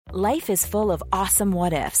Life is full of awesome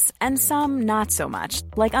what-ifs, and some not so much,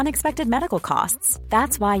 like unexpected medical costs.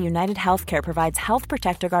 That's why United Healthcare provides Health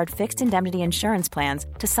Protector Guard fixed indemnity insurance plans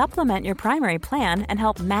to supplement your primary plan and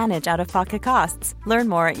help manage out-of-pocket costs. Learn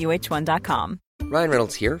more at uh1.com. Ryan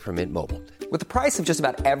Reynolds here from Mint Mobile. With the price of just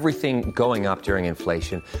about everything going up during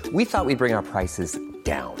inflation, we thought we'd bring our prices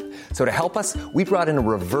down. So to help us, we brought in a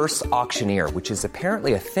reverse auctioneer, which is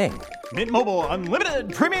apparently a thing. Mint Mobile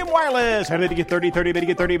Unlimited Premium Wireless. How to get 30, 30, bit to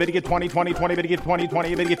get 30, bit to get 20, 20, 20, bit to get 20,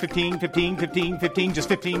 20, bit to get 15, 15, 15, 15, just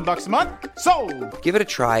 $15 a month? Sold! Give it a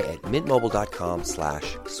try at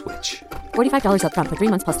mintmobile.com/switch. $45 up front for 3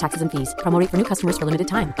 months plus taxes and fees. Promo rate for new customers for limited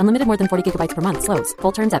time. Unlimited more than 40 gigabytes per month. Slows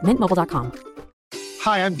full terms at mintmobile.com.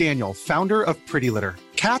 Hi, I'm Daniel, founder of Pretty Litter.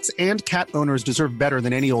 Cats and cat owners deserve better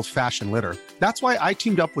than any old-fashioned litter. That's why I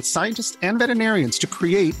teamed up with scientists and veterinarians to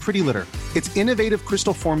create Pretty Litter. Its innovative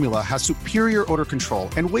crystal formula has superior odor control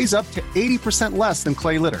and weighs up to 80% less than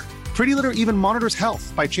clay litter. Pretty Litter even monitors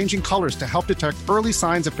health by changing colors to help detect early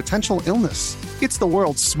signs of potential illness. It's the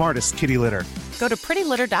world's smartest kitty litter. Go to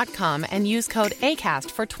prettylitter.com and use code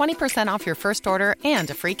ACAST for 20% off your first order and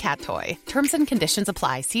a free cat toy. Terms and conditions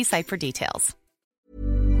apply. See site for details.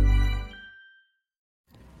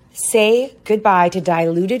 Say goodbye to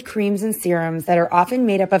diluted creams and serums that are often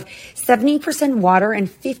made up of 70% water and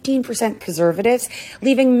 15% preservatives,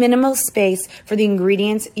 leaving minimal space for the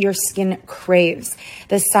ingredients your skin craves.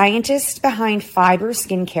 The scientists behind fiber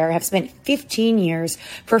skincare have spent 15 years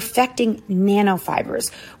perfecting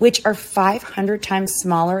nanofibers, which are 500 times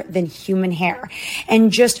smaller than human hair.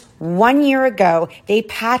 And just 1 year ago, they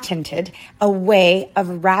patented a way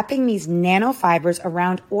of wrapping these nanofibers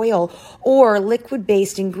around oil or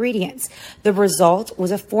liquid-based ingredients. The result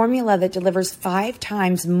was a formula that delivers 5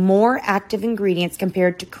 times more active ingredients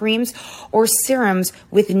compared to creams or serums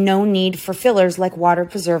with no need for fillers like water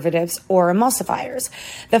preservatives or emulsifiers.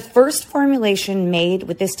 The first formulation made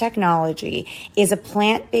with this technology is a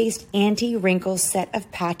plant-based anti-wrinkle set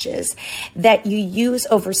of patches that you use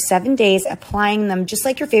over 7 days, applying them just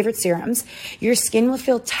like your favorite serums. Your skin will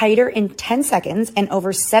feel tighter in 10 seconds, and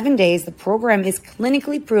over 7 days, the program is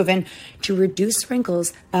clinically proven to reduce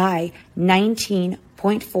wrinkles by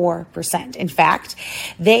 19.4%. In fact,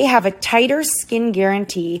 they have a tighter skin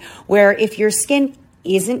guarantee where if your skin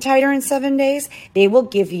isn't tighter in 7 days, they will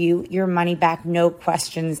give you your money back, no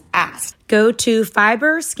questions asked. Go to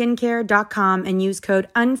fiberskincare.com and use code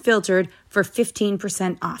UNFILTERED for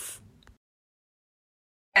 15% off.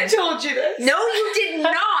 I told you this. No, you did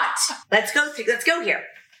not. Let's go here.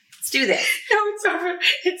 Let's do this. No, it's over.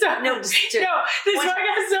 It's over. No, this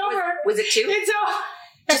podcast's over. Was it 2? It's over.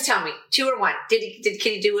 Just tell me, 2 or 1? Can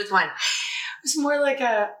you do it with 1? It was more like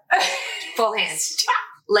a full hand. Stop.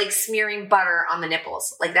 Like smearing butter on the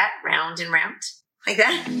nipples. Like that, round and round. Like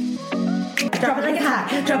that. Drop it like it's hot.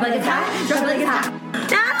 Drop it like it's hot. Drop it like it's hot.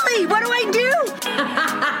 Natalie, what do I do?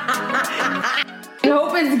 I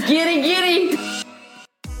hope it's giddy.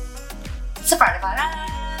 It's a Friday podcast.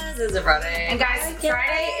 It's a Friday. And guys,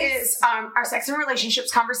 Friday is our sex and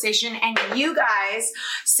relationships conversation, and you guys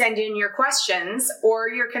send in your questions or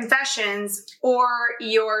your confessions or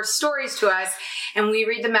your stories to us, and we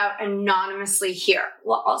read them out anonymously here.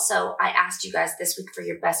 Well, also, I asked you guys this week for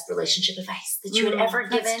your best relationship advice that you had ever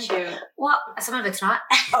given. That's cute. Well, some of it's not.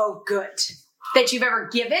 Oh, good. That you've ever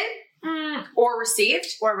given? Or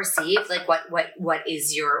received? Like what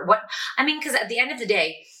is your, what, I mean, because at the end of the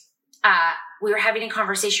day, we were having a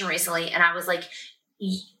conversation recently, and I was like,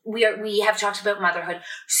 we have talked about motherhood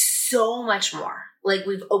so much more. Like,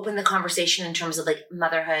 we've opened the conversation in terms of like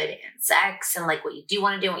motherhood and sex and like what you do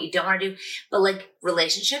want to do and what you don't want to do. But like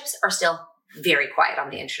relationships are still very quiet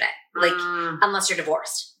on the internet. Like, unless you're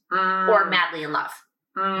divorced or madly in love.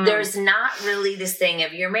 There's not really this thing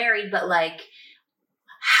of you're married, but like,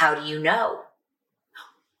 how do you know?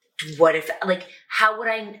 What if, like, how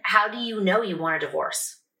do you know you want a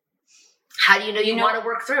divorce? How do you know you want to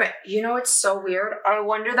work through it? You know, it's so weird. I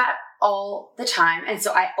wonder that all the time. And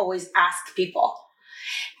so I always ask people,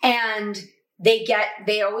 and they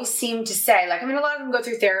always seem to say, like, I mean, a lot of them go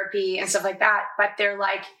through therapy and stuff like that, but they're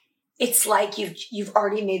like, it's like you've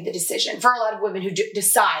already made the decision. For a lot of women who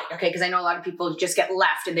decide, okay, because I know a lot of people just get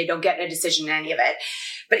left and they don't get a decision in any of it.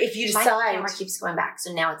 But if you decide, my camera keeps going back,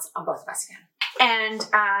 so now it's on both of us again. And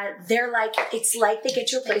they're like, it's like they get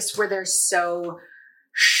to a place where they're so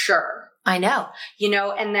sure. I know. You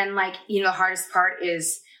know, and then like, you know, the hardest part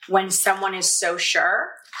is when someone is so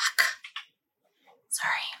sure. Fuck.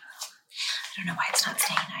 Sorry. I don't know why it's not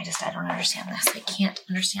staying. I don't understand this. I can't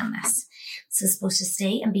understand this. This is supposed to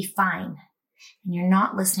stay and be fine. And you're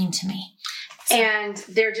not listening to me. And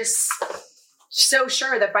they're just, so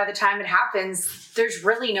sure that by the time it happens, there's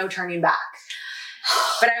really no turning back.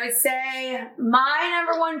 But I would say my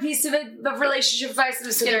number one piece of relationship advice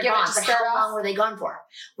is to give it to start How long were they gone for?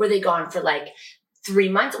 Were they gone for like 3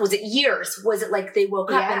 months? Was it years? Was it like they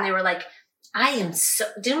woke up and they were like, I am so...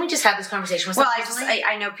 Didn't we just have this conversation with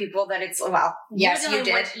I know people that it's... Well, yes, you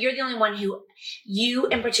did. You're the only one who... You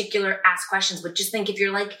in particular ask questions, but just think if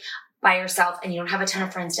you're like by yourself and you don't have a ton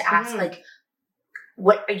of friends to ask, like...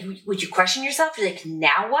 What are you, would you question yourself? You're like,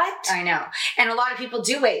 now what? I know. And a lot of people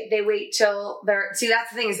do wait. They wait till they're, see, that's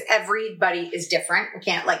the thing is everybody is different. We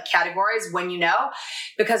can't like categorize when you know,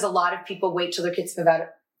 because a lot of people wait till their kids move out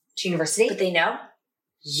to university. But they know?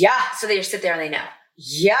 Yeah. So they just sit there and they know.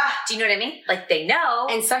 Yeah. Do you know what I mean? Like they know.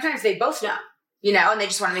 And sometimes they both know, you know, and they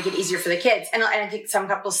just want to make it easier for the kids. And I think some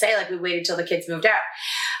couples say like, we waited till the kids moved out.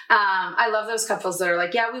 I love those couples that are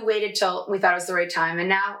like, yeah, we waited till we thought it was the right time. And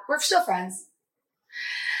now we're still friends.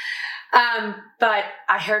 But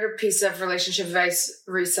I heard a piece of relationship advice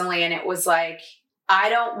recently and it was like, I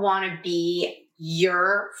don't want to be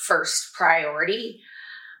your first priority.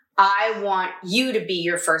 I want you to be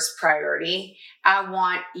your first priority. I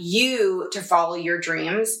want you to follow your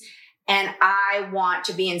dreams and I want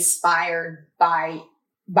to be inspired by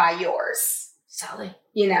yours. Solid.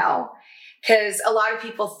 You know, because a lot of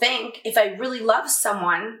people think if I really love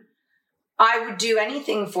someone, I would do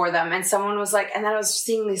anything for them. And someone was like, and then I was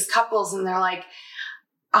seeing these couples and they're like,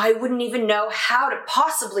 I wouldn't even know how to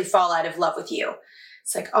possibly fall out of love with you.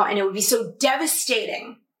 It's like, oh, and it would be so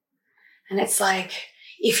devastating. And it's like,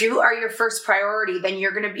 if you are your first priority, then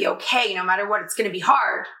you're going to be okay. No matter what, it's going to be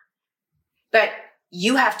hard. But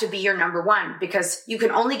you have to be your number one because you can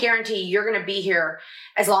only guarantee you're going to be here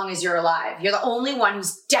as long as you're alive. You're the only one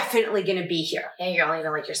who's definitely going to be here. And you're only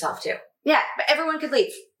going to like yourself too. Yeah, but everyone could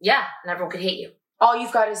leave. Yeah, and everyone could hate you. All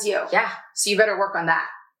you've got is you. Yeah. So you better work on that.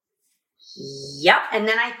 Yep. And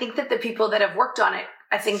then I think that the people that have worked on it,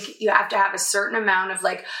 I think you have to have a certain amount of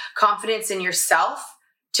like confidence in yourself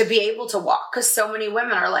to be able to walk. Because so many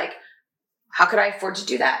women are like, how could I afford to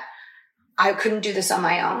do that? I couldn't do this on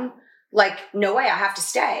my own. Like, no way, I have to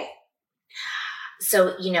stay.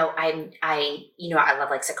 So, you know, I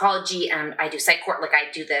love like psychology and I do psych course, like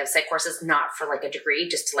I do the psych courses, not for like a degree,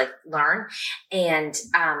 just to like learn. And,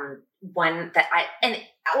 one that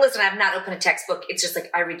listen, I've not opened a textbook. It's just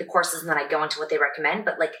like, I read the courses and then I go into what they recommend.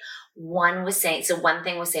 But like one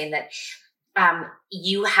thing was saying that,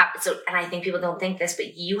 you have, and I think people don't think this,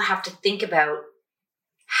 but you have to think about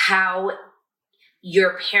how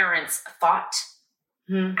your parents thought.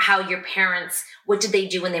 Mm-hmm. How your parents, what did they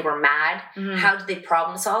do when they were mad? Mm-hmm. How did they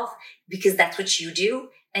problem solve? Because that's what you do.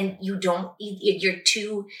 And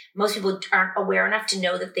most people aren't aware enough to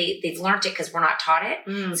know that they've learned it because we're not taught it.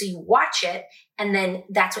 Mm. So you watch it and then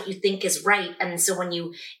that's what you think is right. And so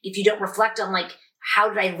if you don't reflect on like, how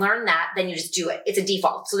did I learn that? Then you just do it. It's a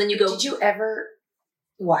default. So then you go. Did you ever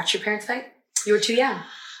watch your parents fight? You were too young.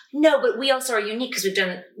 No, but we also are unique because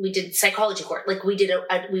we did psychology court. Like we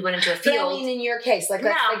we went into a field. But I mean, in your case, like,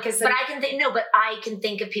 but I can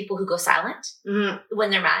think of people who go silent when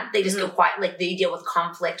they're mad. They just go quiet. Like they deal with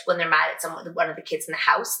conflict when they're mad at one of the kids in the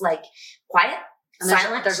house, like quiet,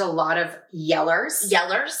 silent. There's a lot of yellers.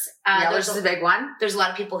 Yellers is a big one. There's a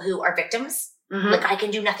lot of people who are victims. Mm-hmm. Like, I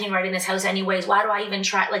can do nothing right in this house anyways. Why do I even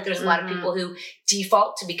try? Like, there's a lot of people who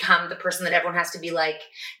default to become the person that everyone has to be like,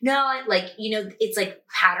 no, like, you know, it's like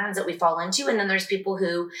patterns that we fall into. And then there's people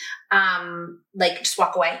who, like just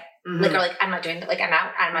walk away. Mm-hmm. Like, are like, I'm not doing, like, I'm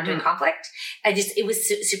out. I'm not doing conflict. It was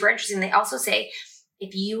super interesting. They also say,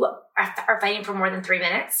 if you are fighting for more than 3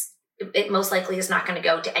 minutes, it most likely is not going to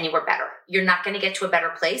go to anywhere better. You're not going to get to a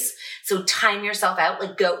better place. So time yourself out,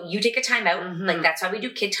 like you take a time out. Mm-hmm. Like that's why we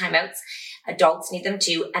do kid timeouts. Adults need them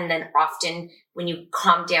too. And then often when you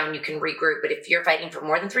calm down, you can regroup. But if you're fighting for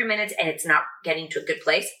more than 3 minutes and it's not getting to a good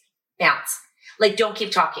place, bounce. Like, don't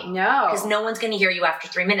keep talking. No. Because no one's going to hear you after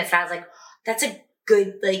 3 minutes. And I was like, that's a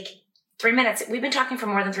good, 3 minutes. We've been talking for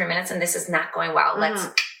more than 3 minutes and this is not going well. Let's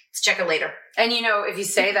check it later. And you know, if you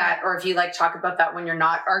say that, or if you talk about that when you're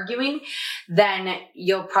not arguing, then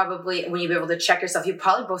you'll probably, when you be able to check yourself, you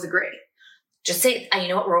probably both agree. Just say, you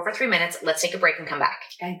know what, we're over 3 minutes. Let's take a break and come back.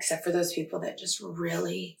 Except for those people that just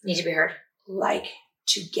really need to be heard. Like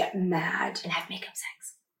to get mad. And have makeup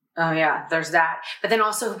sex. Oh yeah, there's that. But then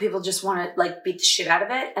also people just want to beat the shit out of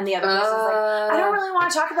it. And the other person's like, I don't really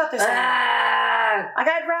want to talk about this anymore.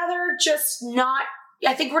 I'd rather just not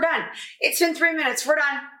I think we're done. It's been 3 minutes. We're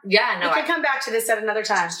done. Yeah, no. We can come back to this at another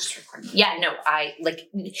time. Yeah, no, I like,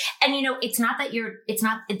 and you know, it's not that you're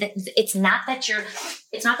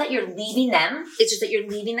leaving them. It's just that you're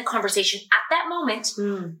leaving the conversation at that moment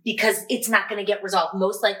because it's not going to get resolved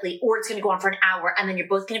most likely, or it's going to go on for an hour and then you're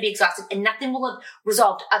both going to be exhausted and nothing will have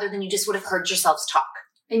resolved other than you just would have heard yourselves talk.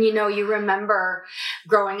 And you know, you remember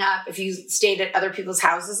growing up, if you stayed at other people's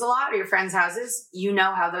houses a lot or your friends' houses, you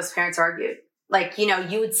know how those parents argued. Like, you know,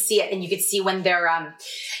 you would see it and you could see when they're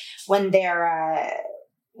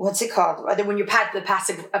what's it called? When you're the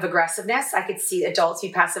passive of aggressiveness, I could see adults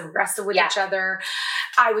be passive aggressive with each other.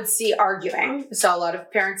 I would see arguing. So a lot of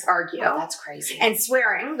parents argue. Oh, that's crazy. And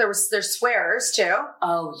swearing. There's swearers too.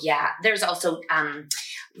 Oh yeah. There's also,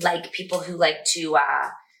 like people who like to,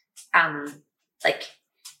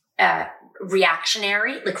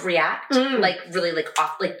 reactionary, like react, like really like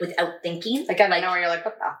off, like without thinking. Like I don't know where you're like,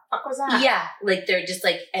 what the fuck was that? Yeah. Like they're just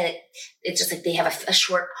like, it's just like they have a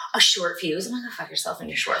short fuse. I'm like, go fuck yourself in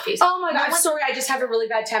your short fuse. Oh my God. I'm sorry. I just have a really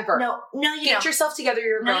bad temper. No, you Get yourself together.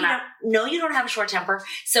 You're grown up. No, you don't have a short temper.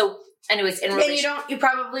 So anyways, you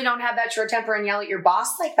probably don't have that short temper and yell at your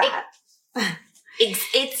boss like that.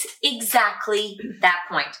 It's exactly that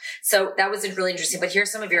point. So that was really interesting, but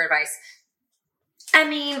here's some of your advice. I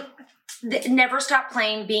mean, never stop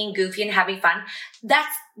playing, being goofy and having fun.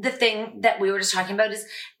 That's the thing that we were just talking about is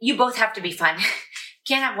you both have to be fun. You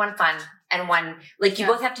can't have one fun and one, like you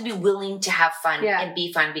both have to be willing to have fun and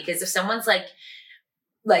be fun. Because if someone's like,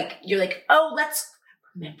 you're like, oh, let's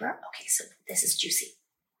remember. Okay. So this is juicy.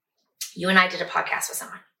 You and I did a podcast with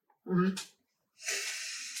someone. Mm-hmm.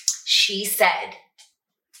 She said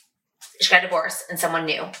she got divorced and someone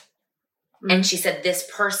new. Mm-hmm. And she said, this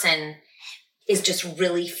person is just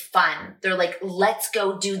really fun. They're like, let's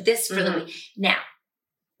go do this for the week. Now,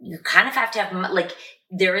 you kind of have to have, like,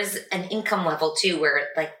 there is an income level too, where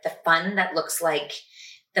like the fun that looks like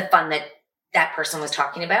the fun that person was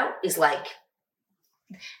talking about is like,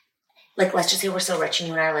 let's just say we're so rich and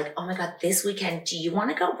you and I are like, oh my God, this weekend, do you want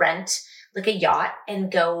to go rent like a yacht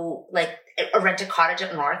and go like rent a cottage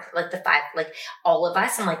up north? Like all of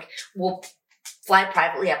us. And like, we'll fly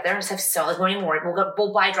privately up there and just have won't even worry.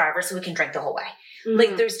 We'll buy drivers so we can drink the whole way. Mm-hmm.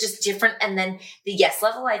 Like there's just different. And then the yes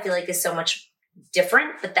level, I feel like is so much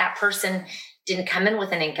different, but that person didn't come in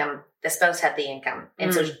with an income. The spouse had the income.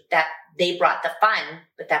 And so that they brought the fun,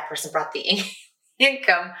 but that person brought the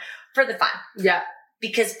income for the fun. Yeah.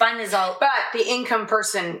 Because fun is all. But the income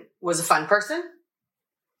person was a fun person.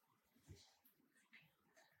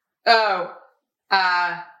 Oh,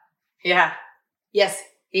 yeah. Yes.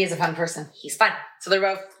 He is a fun person. He's fun. So they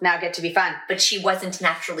both now get to be fun. But she wasn't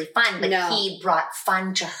naturally fun. But he brought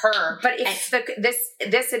fun to her. But if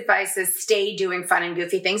this advice is stay doing fun and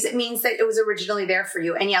goofy things, it means that it was originally there for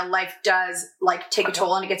you. And yeah, life does like take a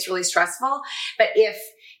toll and it gets really stressful. But if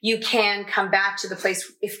you can come back to the place,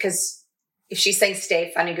 because if she's saying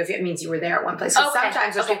stay fun and goofy, it means you were there at one place. So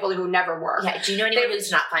sometimes there's people who never were. Yeah. Do you know anyone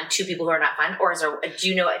who's not fun? Two people who are not fun? Or do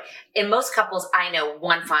you know, in most couples, I know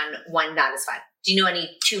one fun, one not as fun. Do you know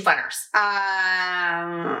any two funners?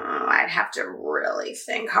 I'd have to really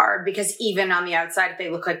think hard because even on the outside, if they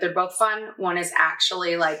look like they're both fun, one is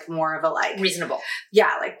actually like more of a like reasonable.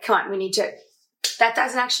 Yeah, like come on, we need to. That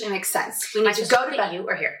doesn't actually make sense. We need to go to bed. You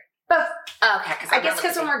or here? Both. Oh, okay, I guess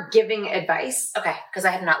because when we're giving advice. Okay, because I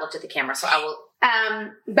have not looked at the camera, so I will.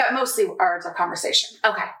 But mostly ours are conversation.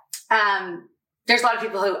 Okay. There's a lot of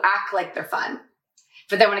people who act like they're fun.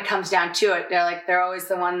 But then when it comes down to it, they're always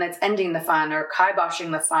the one that's ending the fun or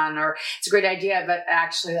kiboshing the fun, or it's a great idea, but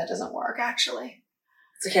actually that doesn't work, actually.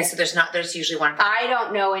 It's okay, so there's usually one. I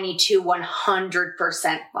don't know any 100%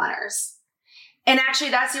 funners. And actually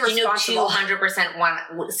that's irresponsible. Do you know 200%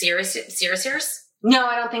 one serious? No,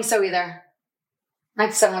 I don't think so either.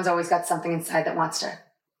 Like someone's always got something inside that wants to.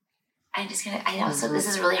 I know, so this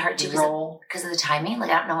is really hard too because of the timing.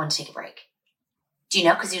 Like I don't know when to take a break. Do you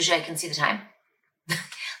know? Because usually I can see the time.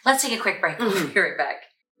 Let's take a quick break. We'll be right back.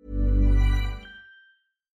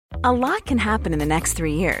 A lot can happen in the next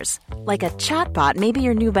 3 years. Like a chatbot may be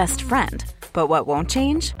your new best friend. But what won't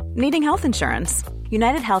change? Needing health insurance.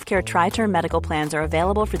 United Healthcare Tri-Term Medical Plans are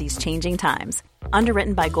available for these changing times.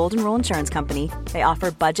 Underwritten by Golden Rule Insurance Company, they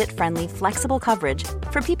offer budget-friendly, flexible coverage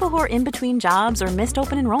for people who are in between jobs or missed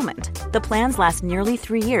open enrollment. The plans last nearly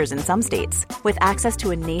 3 years in some states, with access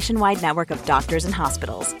to a nationwide network of doctors and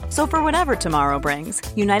hospitals. So for whatever tomorrow brings,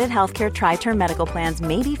 United Healthcare Tri-Term Medical Plans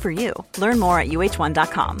may be for you. Learn more at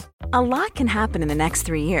uh1.com. A lot can happen in the next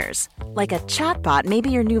 3 years. Like a chatbot may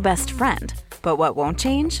be your new best friend. But what won't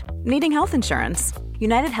change? Needing health insurance.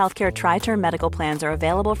 United Healthcare Tri-Term Medical Plans are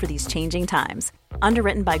available for these changing times.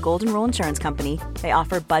 Underwritten by Golden Rule Insurance Company, they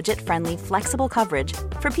offer budget-friendly, flexible coverage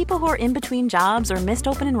for people who are in between jobs or missed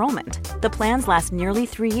open enrollment. The plans last nearly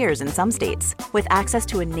 3 years in some states, with access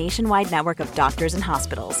to a nationwide network of doctors and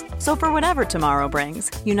hospitals. So for whatever tomorrow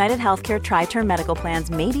brings, United Healthcare Tri-Term Medical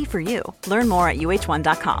Plans may be for you. Learn more at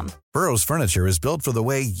uh1.com. Burrow's furniture is built for the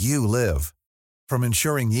way you live. From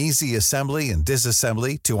ensuring easy assembly and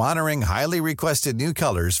disassembly to honoring highly requested new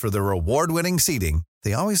colors for their award-winning seating,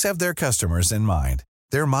 they always have their customers in mind.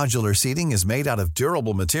 Their modular seating is made out of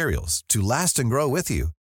durable materials to last and grow with you.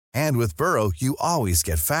 And with Burrow, you always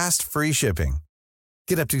get fast, free shipping.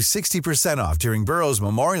 Get up to 60% off during Burrow's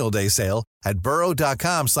Memorial Day sale at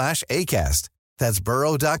burrow.com/ACAST. That's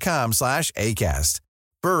burrow.com/ACAST.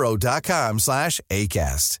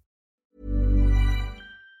 burrow.com/ACAST.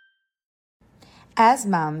 As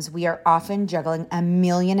moms, we are often juggling a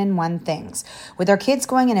million and one things. With our kids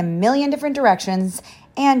going in a million different directions,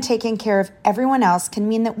 and taking care of everyone else can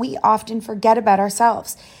mean that we often forget about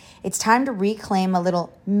ourselves. It's time to reclaim a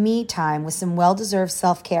little me time with some well-deserved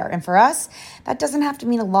self-care. And for us, that doesn't have to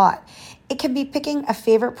mean a lot. It can be picking a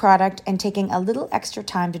favorite product and taking a little extra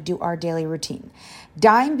time to do our daily routine.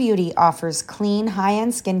 Dime Beauty offers clean,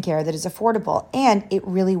 high-end skincare that is affordable, and it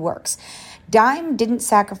really works. Dime didn't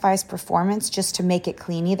sacrifice performance just to make it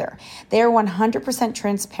clean either. They are 100%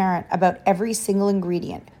 transparent about every single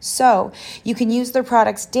ingredient, so you can use their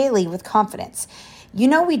products daily with confidence. You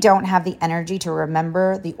know we don't have the energy to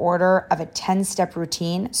remember the order of a 10-step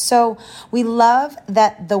routine, so we love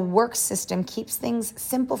that the work system keeps things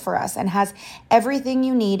simple for us and has everything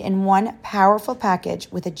you need in one powerful package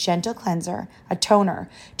with a gentle cleanser, a toner,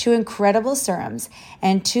 2 incredible serums,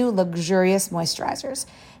 and 2 luxurious moisturizers.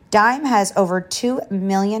 Dime has over 2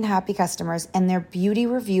 million happy customers, and their beauty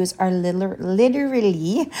reviews are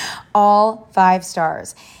literally all 5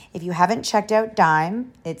 stars. If you haven't checked out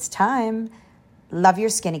Dime, it's time. Love your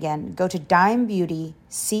skin again. Go to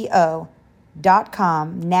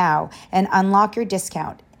dimebeautyco.com now and unlock your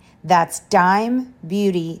discount. That's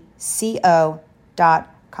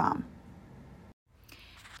dimebeautyco.com.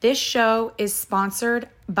 This show is sponsored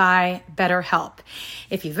by BetterHelp.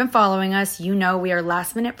 If you've been following us, you know we are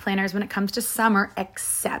last-minute planners when it comes to summer,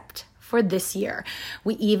 except for this year.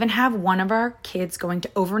 We even have one of our kids going to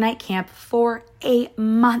overnight camp for a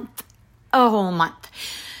month, a whole month.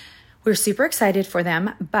 We're super excited for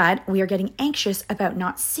them, but we are getting anxious about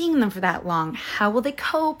not seeing them for that long. How will they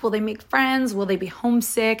cope? Will they make friends? Will they be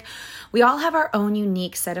homesick? We all have our own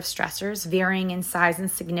unique set of stressors, varying in size and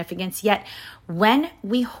significance, yet when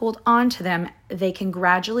we hold on to them, they can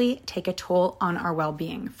gradually take a toll on our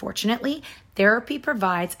well-being. Fortunately, therapy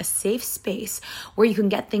provides a safe space where you can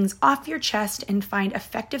get things off your chest and find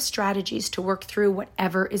effective strategies to work through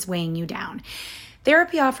whatever is weighing you down.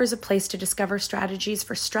 Therapy offers a place to discover strategies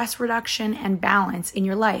for stress reduction and balance in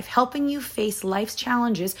your life, helping you face life's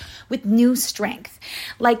challenges with new strength.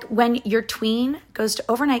 Like when your tween goes to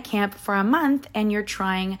overnight camp for a month and you're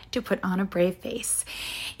trying to put on a brave face.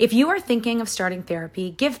 If you are thinking of starting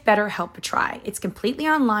therapy, give BetterHelp a try. It's completely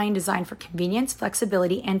online, designed for convenience,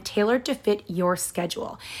 flexibility, and tailored to fit your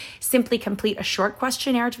schedule. Simply complete a short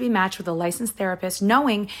questionnaire to be matched with a licensed therapist,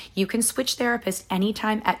 knowing you can switch therapists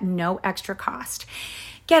anytime at no extra cost.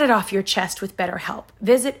 Get it off your chest with BetterHelp.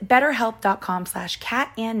 Visit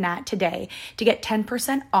betterhelp.com/catandnat today to get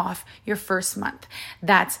 10% off your first month.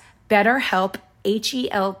 That's BetterHelp,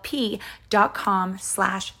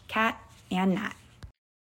 HELP.com/catandnat.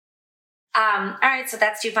 All right, so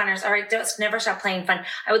that's 2 funners. All right, don't never stop playing fun.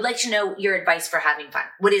 I would like to know your advice for having fun.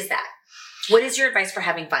 What is that? What is your advice for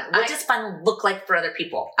having fun? What does fun look like for other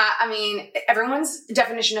people? I mean, everyone's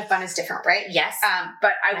definition of fun is different, right? Yes.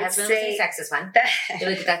 But I would say sex is fun.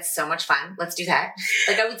 Like, that's so much fun. Let's do that.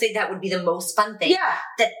 Like, I would say that would be the most fun thing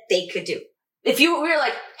that they could do. If we were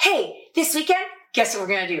like, hey, this weekend, guess what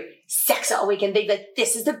we're going to do? Sex all weekend. They'd be like,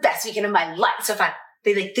 this is the best weekend of my life. So fun.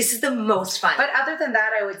 They'd be like, this is the most fun. But other than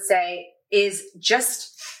that, I would say is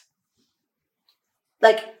just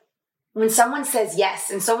like, when someone says yes,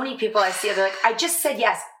 and so many people I see, they're like, I just said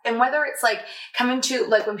yes. And whether it's like coming to,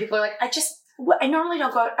 like when people are like, I normally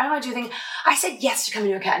don't go out, I don't want to do things. I said yes to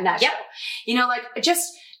coming to a Cat and Nat show. You know, like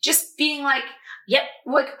just being like, yep.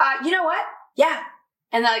 Like, you know what? Yeah.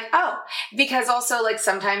 And they're like, oh, because also like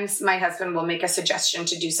sometimes my husband will make a suggestion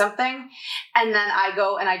to do something. And then I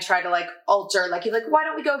go and I try to like alter, like he's like, why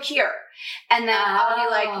don't we go here? And then I'll be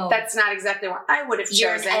like, that's not exactly what I would have chosen.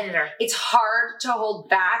 You're an editor. It's hard to hold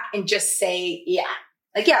back and just say, yeah.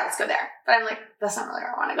 Like, yeah, let's go there. But I'm like, that's not really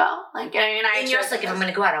where I want to go. Like, I mean, and you're just like, if I'm going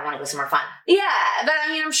to go out, I want to go somewhere fun. Yeah. But I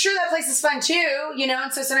mean, I'm sure that place is fun too, you know?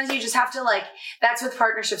 And so sometimes you just have to like, that's with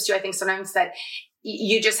partnerships too. I think sometimes that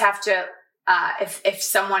you just have to if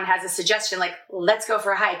someone has a suggestion, like, let's go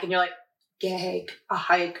for a hike, and you're like, gay, a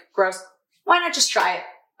hike, gross. Why not just try it?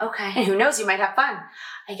 Okay. And who knows, you might have fun.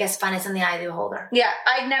 I guess fun is in the eye of the beholder. Yeah,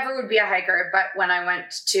 I never would be a hiker, but when I went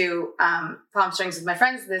to Palm Springs with my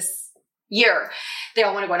friends this year, they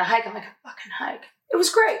all want to go on a hike. I'm like, a fucking hike. It was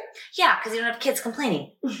great. Yeah, because you don't have kids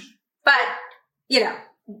complaining. But, you know.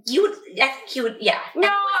 I think you would, yeah. No,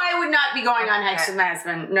 I would not be going on hikes with my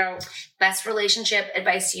husband. No. Best relationship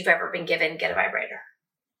advice you've ever been given, get a vibrator.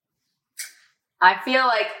 I feel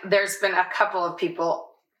like there's been a couple of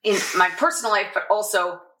people in my personal life, but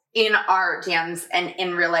also in our DMs and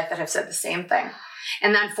in real life that have said the same thing.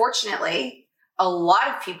 And unfortunately, a lot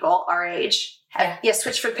of people our age have,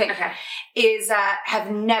 switch for pink,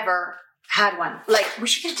 have never had one. Like, we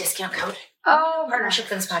should get a discount code. Oh, partnership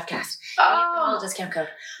for this podcast. Oh, discount code.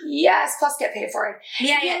 Yes, plus get paid for it.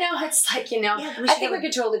 Yeah, you know, it's like, you know, I think we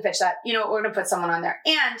could totally pitch that. You know, we're going to put someone on there.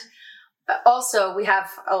 And also we have,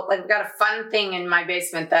 we've got a fun thing in my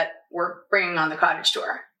basement that we're bringing on the cottage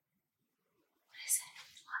tour.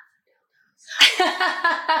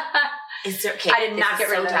 Is there, okay, I did not get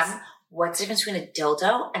rid of this. What's the difference between a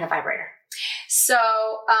dildo and a vibrator? So,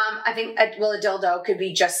 I think, a dildo could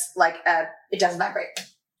be just like it doesn't vibrate.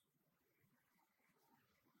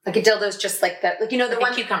 Like a dildo is just like that. Like, you know, the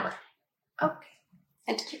one cucumber. Okay.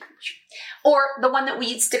 And a cucumber. Or the one that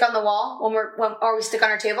we stick on the wall or we stick on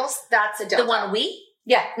our tables. That's a dildo. The one we?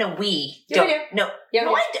 Yeah. No, we. Yeah, don't. we do. No. Yeah,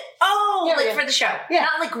 no, for the show. Yeah.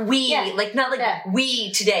 Not like we. Yeah. Like, not like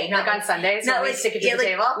we today. Not like on Sundays. Not we like, stick it to the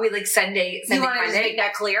table. We like Sunday. You want to just make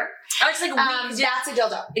that clear? I was like, that's a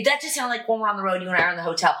dildo. That just sounded like when we're on the road, you and I are in the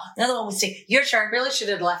hotel. Another one we stick, your turn. Really should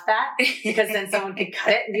have left that because then someone could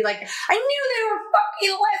cut it and be like, I knew they were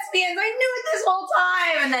fucking lesbians. I knew it this whole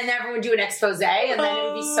time. And then everyone would do an expose and then it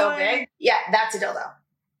would be so big. Yeah, that's a dildo.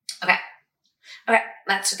 Okay.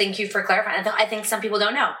 Thank you for clarifying. I think some people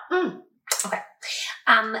don't know. Okay.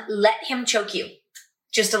 Let him choke you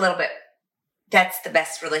just a little bit. That's the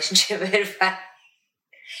best relationship advice.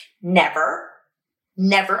 Never.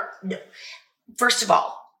 No. First of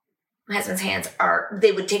all, my husband's hands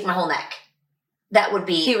they would take my whole neck. That would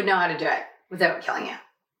be. He would know how to do it without killing you.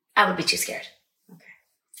 I would be too scared. Okay.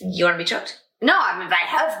 You want to be choked? No, I mean, I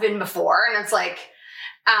have been before, and it's like,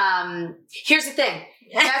 here's the thing.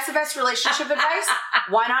 That's the best relationship advice.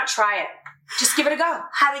 Why not try it? Just give it a go.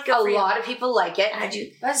 How'd it go? A lot of people like it.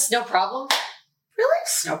 That's no problem. Really?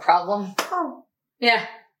 It's no problem. Oh, yeah.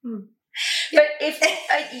 But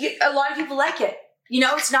if a lot of people like it, you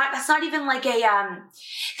know, that's not even like a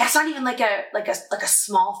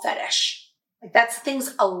small fetish. Like that's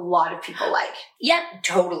things a lot of people like. Yeah,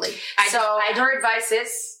 totally. Her advice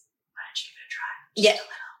is, why don't you give it a try? Yeah.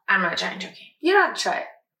 I'm not trying joking. You don't have to try it.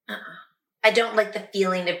 I don't like the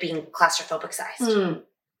feeling of being claustrophobic sized.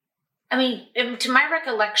 I mean, to my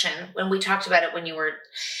recollection, when we talked about it when you were,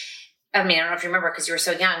 I mean, I don't know if you remember because you were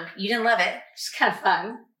so young. You didn't love it. It's kind of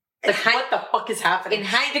fun. Like, what the fuck is happening?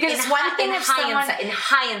 Because it's one thing in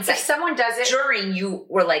hindsight. If someone does it during, you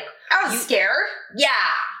were like, I was scared. Yeah.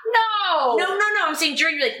 No. I'm saying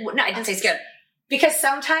during, you're like, no, I didn't say scared. Because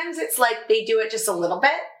sometimes it's like they do it just a little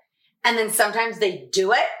bit, and then sometimes they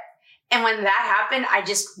do it. And when that happened, I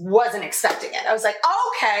just wasn't expecting it. I was like,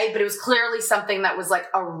 oh, okay, but it was clearly something that was like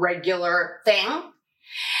a regular thing.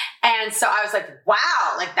 And so I was like,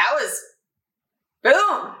 wow, like that was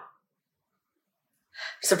boom.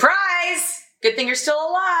 Surprise. Good thing you're still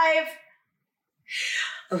alive.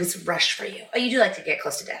 It was rushed for you. Oh, you do like to get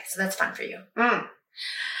close to death, so that's fun for you.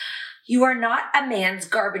 You are not a man's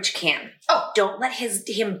garbage can. Oh, don't let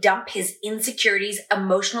him dump his insecurities,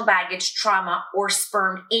 emotional baggage, trauma, or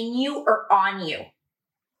sperm in you or on you.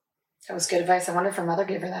 That was good advice. I wonder if her mother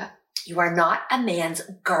gave her that. You are not a man's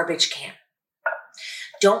garbage can.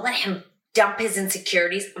 Don't let him dump his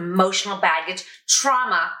insecurities, emotional baggage,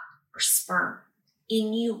 trauma, or sperm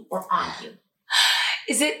in you or on you.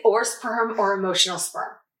 Is it or sperm or emotional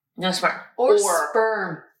sperm? No sperm. Or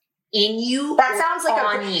sperm. In you that sounds like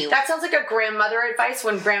on you. That sounds like a grandmother advice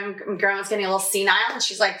when grandma's getting a little senile and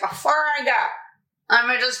she's like, before I go, I'm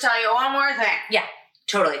going to just tell you one more thing. Yeah,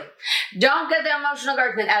 totally. Don't get the emotional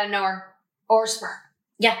garbage out of nowhere or sperm.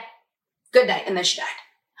 Yeah. Good night. And then she died.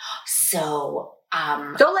 So,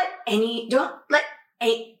 don't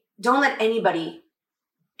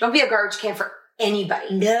be a garbage can for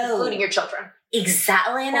anybody. No. Including your children.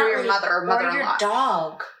 Exactly. Or your mother or mother-in-law. Or your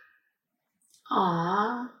dog.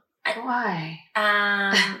 Aww. Why?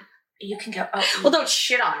 You can go. Oh, well, don't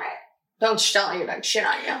shit on it. Don't shit on you.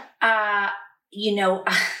 You know,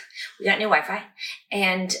 We got new Wi-Fi,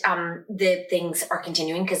 and the things are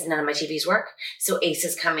continuing because none of my TVs work. So Ace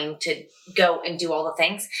is coming to go and do all the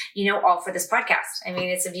things, all for this podcast. I mean,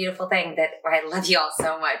 it's a beautiful thing that I love you all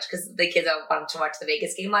so much because the kids all wanted to watch the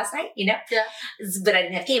Vegas game last night, Yeah. But I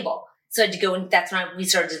didn't have cable. So I had to go, and that's when we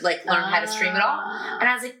started to learn how to stream it all. And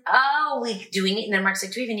I was like, we doing it. And then Mark's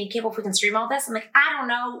like, do we even need cable if we can stream all this? I'm like, I don't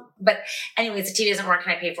know. But anyways, the TV doesn't work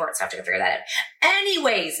and I pay for it. So I have to go figure that out.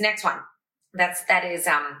 Anyways, next one. That is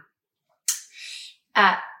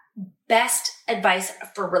best advice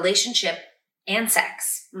for relationship and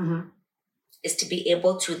sex is to be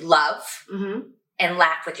able to love and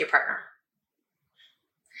laugh with your partner.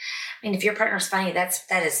 I mean, if your partner's funny,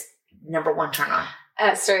 that is number one turn on.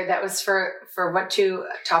 Sorry, that was for what two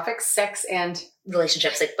topics? Sex and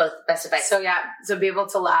relationships, like both best advice. So yeah, so be able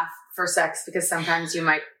to laugh for sex because sometimes you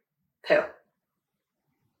might poo.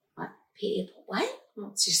 What? Be able what?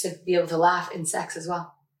 Well, she said be able to laugh in sex as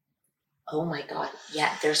well. Oh my God.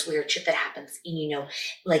 Yeah, there's weird shit that happens.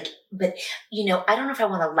 But I don't know if I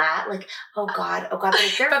want to laugh. Like, oh God. But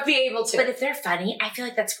if they're but be able to. But if they're funny, I feel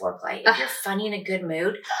like that's foreplay. If you're funny in a good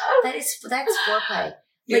mood, that's foreplay.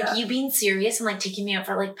 Like you being serious and taking me out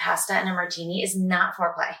for pasta and a martini is not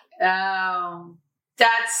foreplay. Oh,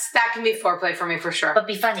 that can be foreplay for me for sure. But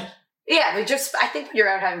be funny. Yeah, I think when you're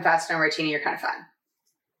out having pasta and a martini, you're kind of fun.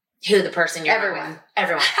 Who, the person you're Everyone. with?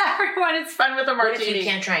 Everyone. Everyone is fun with a martini. What if you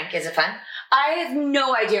can't drink? Is it fun? I have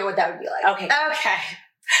no idea what that would be like. Okay.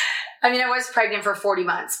 I mean, I was pregnant for 40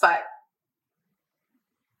 months, but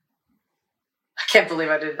I can't believe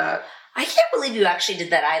I did that. I can't believe you actually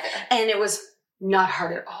did that either. And it was not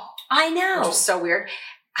hard at all. I know. Which is so weird.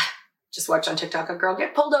 Just watched on TikTok a girl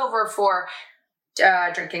get pulled over for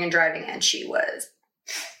drinking and driving, and she was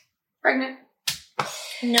pregnant.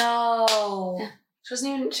 No. Yeah. She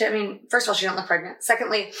wasn't even, first of all, she didn't look pregnant.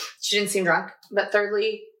 Secondly, she didn't seem drunk. But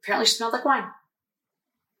thirdly, apparently she smelled like wine.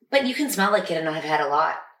 But you can smell like it and not have had a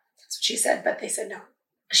lot. That's what she said, but they said no.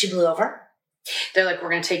 She blew over? They're like,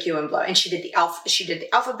 we're going to take you and blow. And she did the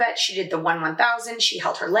alphabet. She did the 1/1000. She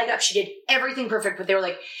held her leg up. She did everything perfect. But they were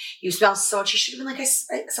like, you smell so. She should have been like,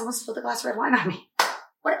 someone spilled a glass of red wine on me.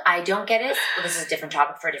 What I don't get is, this is a different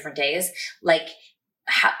topic for different days.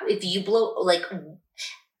 How, if you blow,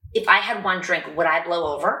 if I had one drink, would I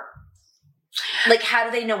blow over? How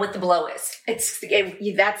do they know what the blow is? That's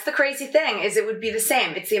the crazy thing, is it would be the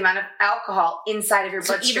same. It's the amount of alcohol inside of your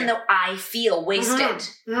bloodstream. So even though I feel wasted,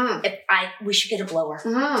 we should get a blower.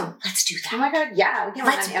 Let's do that. Oh my God, yeah. We can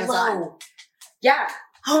Let's blow. Amazon. Yeah.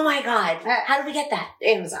 Oh my God. How do we get that?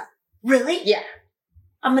 Amazon. Really? Yeah.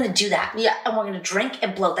 I'm going to do that. Yeah. And we're going to drink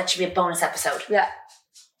and blow. That should be a bonus episode. Yeah.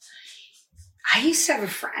 I used to have a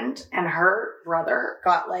friend, and her brother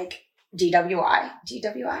got DWI.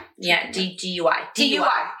 Yeah, DUI.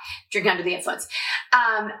 Drink under the influence.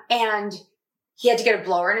 And he had to get a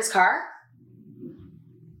blower in his car.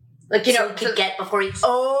 So he could get before he...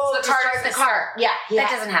 Oh, the car drives the car. Yeah.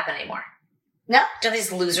 That doesn't happen anymore. No. Don't they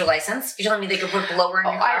just lose your license? You're telling me they could put blower in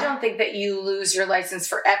your car? I don't think that you lose your license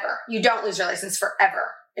forever. You don't lose your license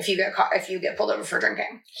forever if you get pulled over for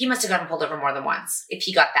drinking. He must have gotten pulled over more than once if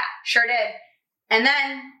he got that. Sure did. And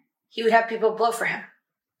then he would have people blow for him.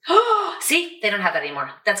 See? They don't have that anymore.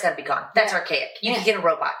 That's got to be gone. That's archaic. You can get a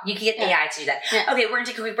robot. You can get AI to do that. Yeah. Okay, we're going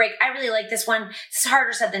to take a quick break. I really like this one. It's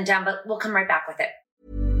harder said than done, but we'll come right back with it.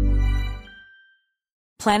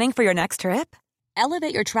 Planning for your next trip?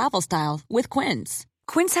 Elevate your travel style with Quince.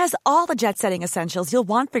 Quince has all the jet-setting essentials you'll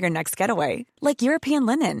want for your next getaway, like European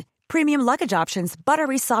linen, premium luggage options,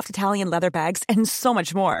 buttery soft Italian leather bags, and so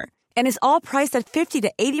much more. And is all priced at 50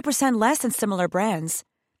 to 80% less than similar brands.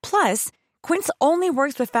 Plus, Quince only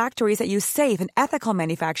works with factories that use safe and ethical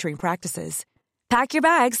manufacturing practices. Pack your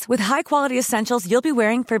bags with high-quality essentials you'll be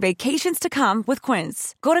wearing for vacations to come with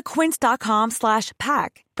Quince. Go to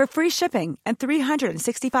quince.com/pack for free shipping and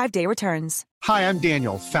 365-day returns. Hi, I'm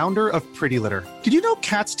Daniel, founder of Pretty Litter. Did you know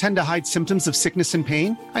cats tend to hide symptoms of sickness and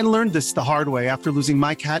pain? I learned this the hard way after losing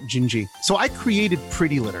my cat, Gingy. So I created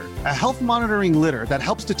Pretty Litter, a health monitoring litter that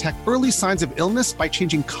helps detect early signs of illness by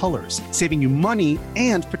changing colors, saving you money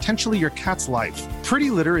and potentially your cat's life.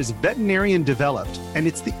 Pretty Litter is veterinarian developed, and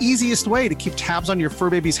it's the easiest way to keep tabs on your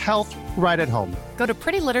fur baby's health right at home. Go to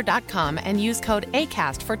prettylitter.com and use code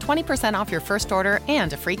ACAST for 20% off your first order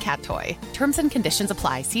and a free cat toy. Terms and conditions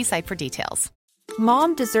apply. See site for details.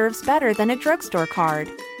 Mom deserves better than a drugstore card.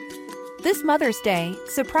 This Mother's Day,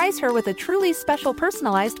 surprise her with a truly special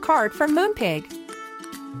personalized card from Moonpig.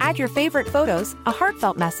 Add your favorite photos, a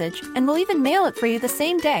heartfelt message, and we'll even mail it for you the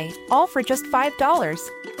same day, all for just $5.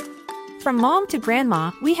 From mom to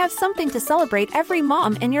grandma, we have something to celebrate every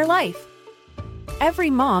mom in your life. Every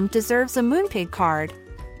mom deserves a Moonpig card.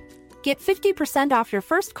 Get 50% off your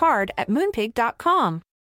first card at moonpig.com.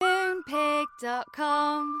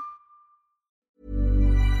 Moonpig.com.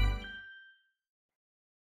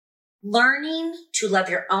 Learning to love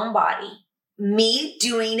your own body. Me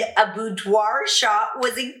doing a boudoir shot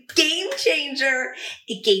was a game changer.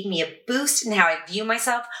 It gave me a boost in how I view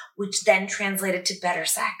myself, which then translated to better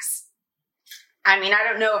sex. I mean, I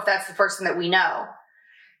don't know if that's the person that we know,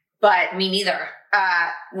 but me neither.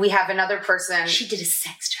 We have another person. She did a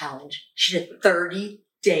sex challenge. She did a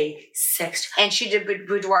 30-day sex challenge. And she did a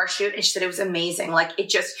boudoir shoot, and she said it was amazing. Like, it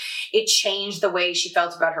changed the way she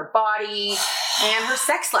felt about her body and her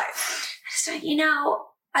sex life. So, you know,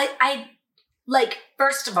 I like,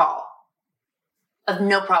 first of all, I have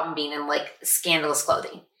no problem being in, like, scandalous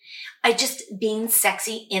clothing. Being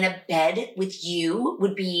sexy in a bed with you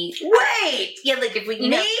would be... Wait! Yeah, like, if we...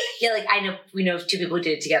 we know two people who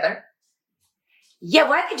did it together. Yeah,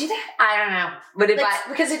 why did you do that? I don't know. But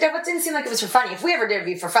because it didn't seem like it was for funny. If we ever did, it'd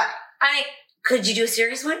be for fun. Could you do a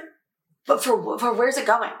serious one? But for where's it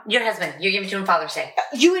going? Your husband. You're giving it to him Father's Day.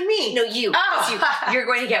 You and me? No, you. Oh. You're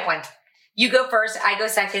going to get one. You go first. I go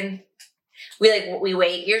second. We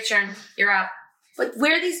wait. Your turn. You're up. But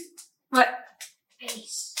where are these? What?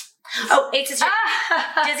 Ace. Oh, Ace is here.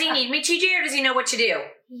 Does he need me, TJ, or does he know what to do?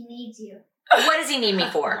 He needs you. What does he need me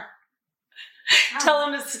for? Tell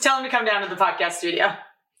him to come down to the podcast studio.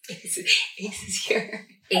 Ace is here.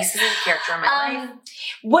 Ace is a character in my life.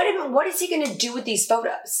 What is he going to do with these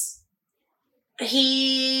photos?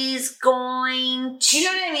 He's going to... Do you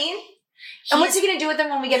know what I mean? And what's he going to do with them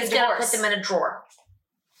when we get a divorce? He's going to put them in a drawer.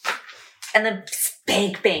 And then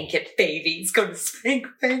spank bank it, baby. He's going to spank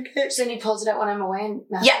bank it. So then he pulls it out when I'm away and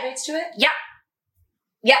masturbates to it? Yeah.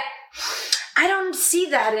 Yeah. I don't see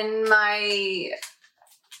that in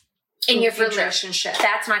your future relationship.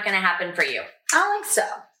 That's not going to happen for you. I don't think so.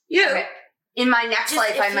 Okay. In my next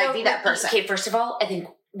life, I might be that person. Okay, first of all, I think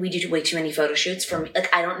we do way too many photo shoots for me. Like,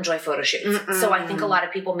 I don't enjoy photo shoots. Mm-mm. So I think a lot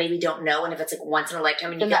of people maybe don't know. And if it's like once in a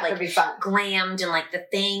lifetime and you get like glammed and like the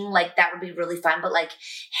thing, like that would be really fun. But like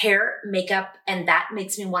hair, makeup, and that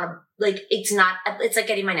makes me want to, like, it's like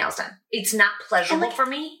getting my nails done. It's not pleasurable for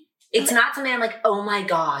me. It's not something I'm like, oh my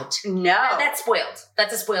God. No. That's spoiled.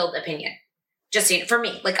 That's a spoiled opinion. Just for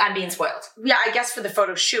me, like I'm being spoiled. Yeah, I guess for the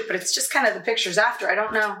photo shoot, but it's just kind of the pictures after. I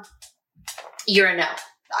don't know. You're a no.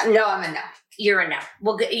 No, I'm a no. You're a no.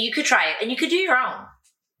 Well, you could try it, and you could do your own.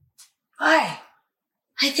 Why?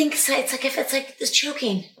 I think so. It's like if it's like this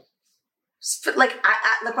choking. But like,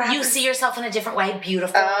 look what happens. You see yourself in a different way,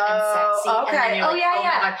 beautiful and sexy. Okay. And then you're like, oh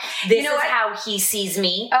my God, this is how he sees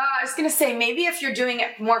me. I was going to say, maybe if you're doing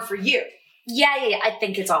it more for you. Yeah. I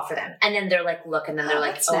think it's all for them. And then they're like, look, and then they're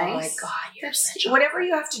like, oh nice. my God, you're such a... Whatever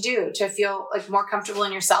you have to do to feel like more comfortable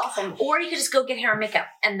in yourself. Or you could just go get hair and makeup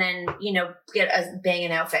and then, get a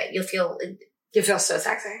banging outfit. You'll feel so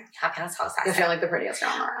sexy. That's so sexy. You'll feel like the prettiest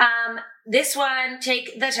girl in the world. This one,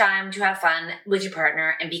 take the time to have fun with your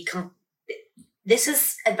partner and this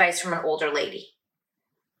is advice from an older lady.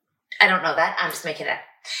 I don't know that. I'm just making it up.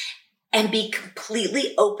 And be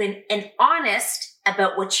completely open and honest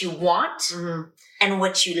about what you want and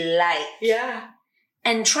what you like. Yeah.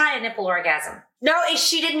 And try a nipple orgasm. No,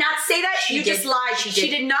 she did not say that. You just lied. She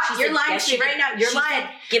did not. You're lying to me right now. You're lying.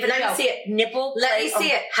 Give it Let me see it. Nipple. Let me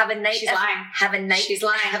see it. Have a night. She's lying. Have a night. She's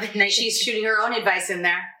lying. Have a night. She's shooting her own advice in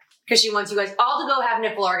there because she wants you guys all to go have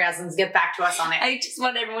nipple orgasms. Get back to us on it. I just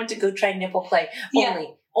want everyone to go try nipple play. Yeah.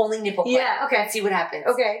 Only nipple play. Yeah. Okay. See what happens.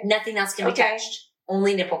 Okay. Nothing else can be touched.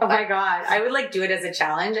 Only nipple play. Oh my God. I would do it as a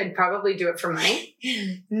challenge. I'd probably do it for money.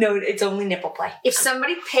 No, it's only nipple play. If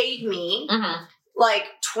somebody paid me like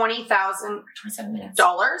 $20,000. 27 minutes.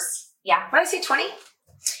 Yeah. What did I say, 20?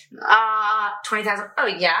 20,000. Oh,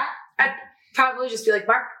 yeah. I'd probably just be like,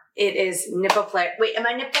 Mark, it is nipple play. Wait, am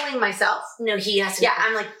I nippling myself? No, he has to. Yeah,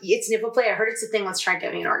 I'm like, it's nipple play. I heard it's a thing. Let's try and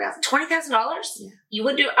get me an orgasm. $20,000? Yeah. I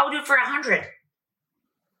would do it for 100.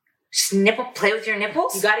 Just nipple play with your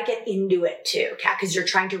nipples? You got to get into it too, Kat, because you're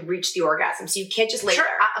trying to reach the orgasm. So you can't just lay there.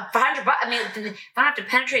 For $100. I mean, if I don't have to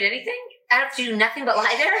penetrate anything, I have to do nothing but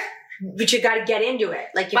lie there. But you got to get into it.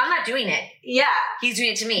 But I'm not doing it. Yeah. He's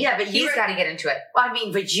doing it to me. Yeah, but he's got to get into it. Well, I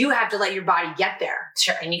mean, but you have to let your body get there.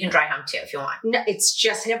 Sure. And you can dry hump too if you want. No, it's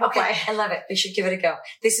just nipple play. I love it. We should give it a go.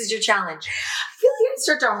 This is your challenge. I feel like it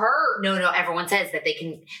start to hurt. No. Everyone says that they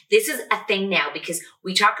can. This is a thing now because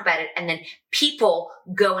we talk about it and then people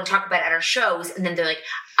go and talk about it at our shows and then they're like,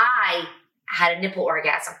 I had a nipple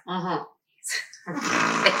orgasm. Mm-hmm.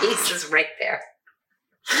 The ace is right there.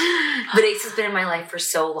 But Ace has been in my life for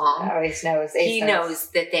so long. Oh, Ace knows. He knows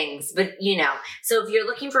the things, but So if you're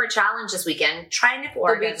looking for a challenge this weekend, try nipple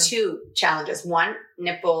orgasm. There'll be 2 challenges. 1,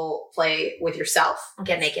 nipple play with yourself.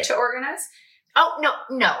 Get naked. To organize. Oh,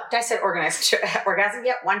 no. I said organize. To orgasm.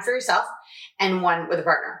 Yep. 1 for yourself and 1 with a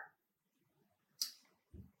partner.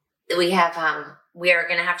 We have, we're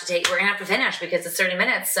going to have to finish because it's 30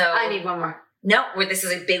 minutes. So I need 1 more. No, this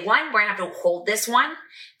is a big one. We're going to have to hold this one.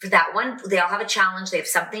 For that one, they all have a challenge. They have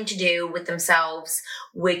something to do with themselves,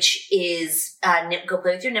 which is go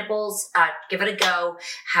play with your nipples, give it a go,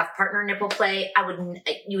 have partner nipple play.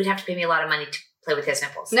 You would have to pay me a lot of money to play with his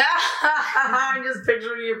nipples. No, I'm just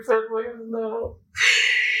picturing you playing. No.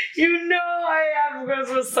 I am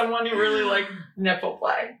because with someone who really liked nipple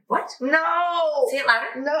play. What? No. Say it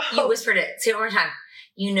louder. No. You whispered it. Say it one more time.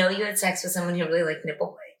 You had sex with someone who really liked nipple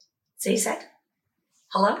play. So you said,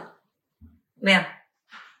 hello? Ma'am?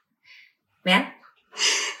 It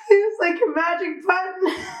was like a magic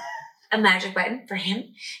button. A magic button for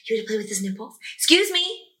him? You had to play with his nipples? Excuse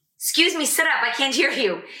me, sit up. I can't hear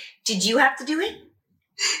you. Did you have to do it?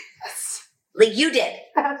 Yes. Like you did?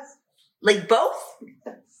 Yes. Like both?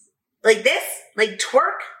 Yes. Like this? Like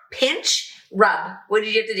twerk, pinch, rub. What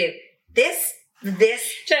did you have to do? This.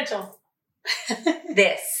 Gentle.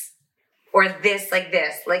 This. Or this, like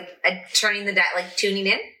turning the dial, like tuning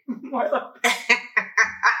in? More like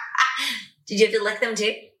Did you have to lick them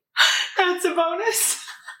too? That's a bonus.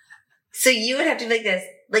 So you would have to like this,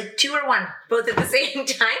 like 2 or 1, both at the same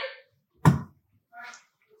time?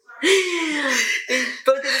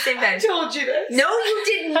 Both at the same time. I told you this. No, you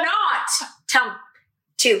did not. Tell me.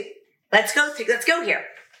 2. Let's go here.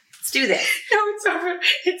 Let's do this. No, it's over.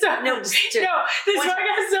 It's over. No, just 2. No, this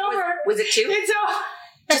podcast's over. Was it 2? It's over.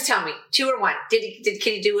 Just tell me, 2 or 1?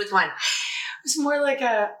 Can you do it with 1? It was more like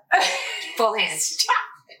a full hand. Stop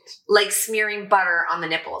it. Like smearing butter on the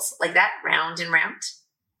nipples. Like that, round and round.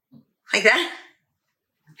 Like that?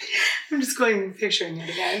 I'm just picturing it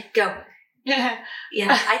again. Go. Yeah.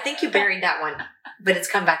 I think you buried that one, but it's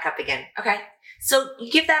come back up again. Okay. So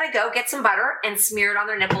you give that a go, get some butter and smear it on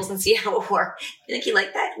their nipples and see how it works. You think you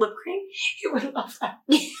like that whipped cream? He would love that.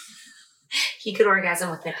 He could orgasm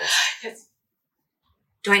with nipples. Yes.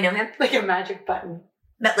 Do I know him? Like a magic button.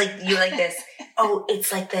 But like you like this. Oh,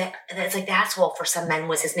 it's like the asshole for some men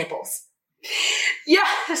was his nipples.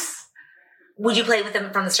 Yes. Would you play with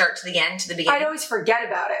him from the start to the end, to the beginning? I'd always forget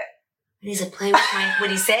about it. And he's like,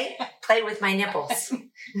 what'd he say? Play with my nipples.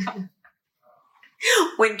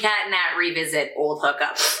 When Kat and Nat revisit old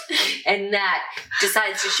hookups and Nat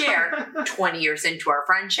decides to share 20 years into our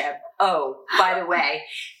friendship. Oh, by the way,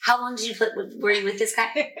 how long did you were you with this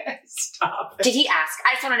guy? Stop it. Did he ask?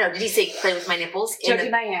 I just want to know, did he say play with my nipples?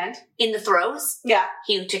 Took my hand. In the throws? Yeah.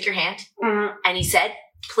 He took your hand and he said,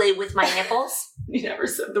 play with my nipples? He never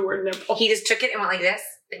said the word nipple. He just took it and went like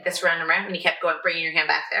this round and round, and he kept going, bringing your hand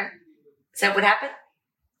back there. Is that what happened?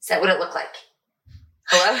 Is that what it looked like?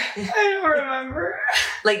 Hello? I don't remember.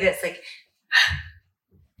 Like this, like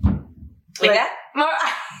that? More.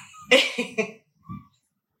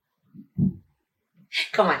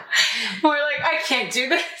 Come on. More like, I can't do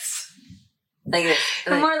this. Like this.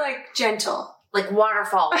 Like, more like gentle. Like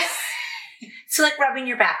waterfalls. So like rubbing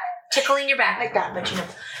your back, tickling your back. Like that. But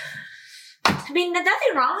I mean,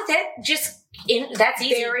 nothing wrong with it. Just, that's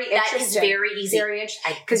easy. That is very easy. Very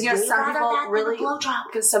interesting. Because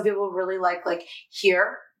some people really like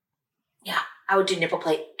here. Yeah. I would do nipple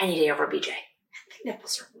play any day over BJ. I think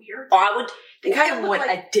nipples are weird. Oh, I would. They kind of what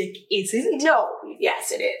a dick is, isn't it? No.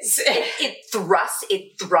 Yes, it is. It thrusts,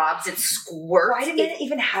 it throbs, it squirts. Why do men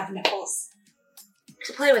even have nipples?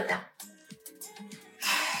 To play with them.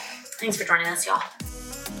 Thanks for joining us, y'all.